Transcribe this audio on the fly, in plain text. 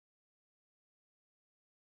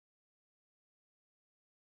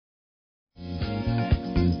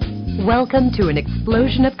Welcome to an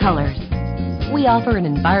explosion of colors. We offer an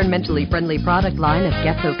environmentally friendly product line of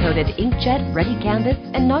Gesso coated inkjet, ready canvas,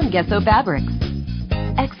 and non-gesso fabrics.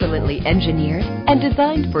 Excellently engineered and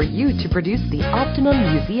designed for you to produce the optimum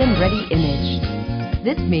museum-ready image.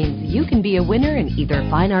 This means you can be a winner in either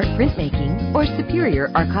fine art printmaking or superior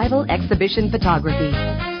archival exhibition photography.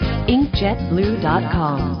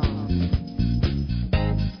 inkjetblue.com.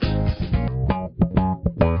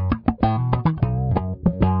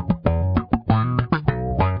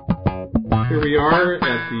 Here we are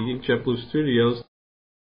at the Inkjet Blue Studios.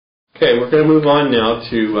 Okay, we're going to move on now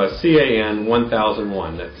to CAN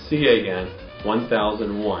 1001. That's CAN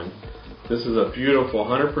 1001. This is a beautiful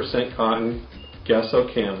 100% cotton gesso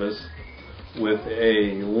canvas with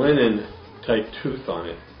a linen type tooth on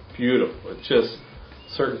it. Beautiful. It's just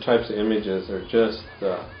certain types of images are just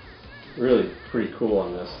really pretty cool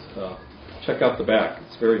on this. Check out the back.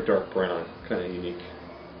 It's very dark brown, kind of unique.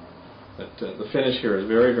 But the finish here is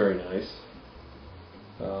very, very nice.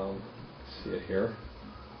 See it here.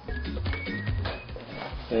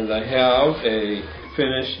 And I have a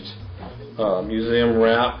finished museum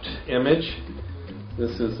wrapped image.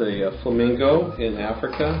 This is a flamingo in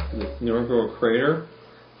Africa, the Ngorongoro crater.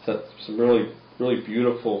 It's got some really, really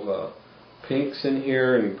beautiful pinks in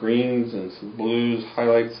here and greens and some blues,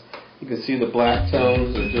 highlights. You can see the black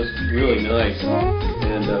tones are just really nice.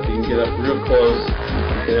 And if you can get up real close,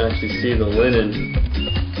 you can actually see the linen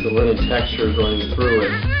texture going through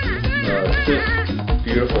it. It's just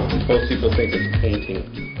beautiful. Most people think it's painting.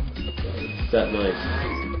 It's that nice.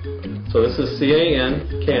 So this is CAN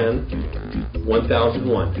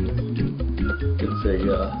 1001. It's a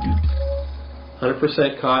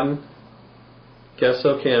 100% cotton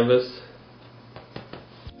gesso canvas.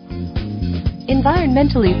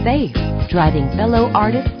 Environmentally safe, driving fellow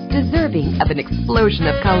artists deserving of an explosion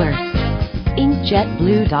of colors.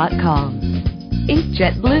 inkjetblue.com.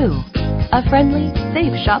 Inkjet Blue, a friendly,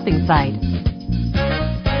 safe shopping site.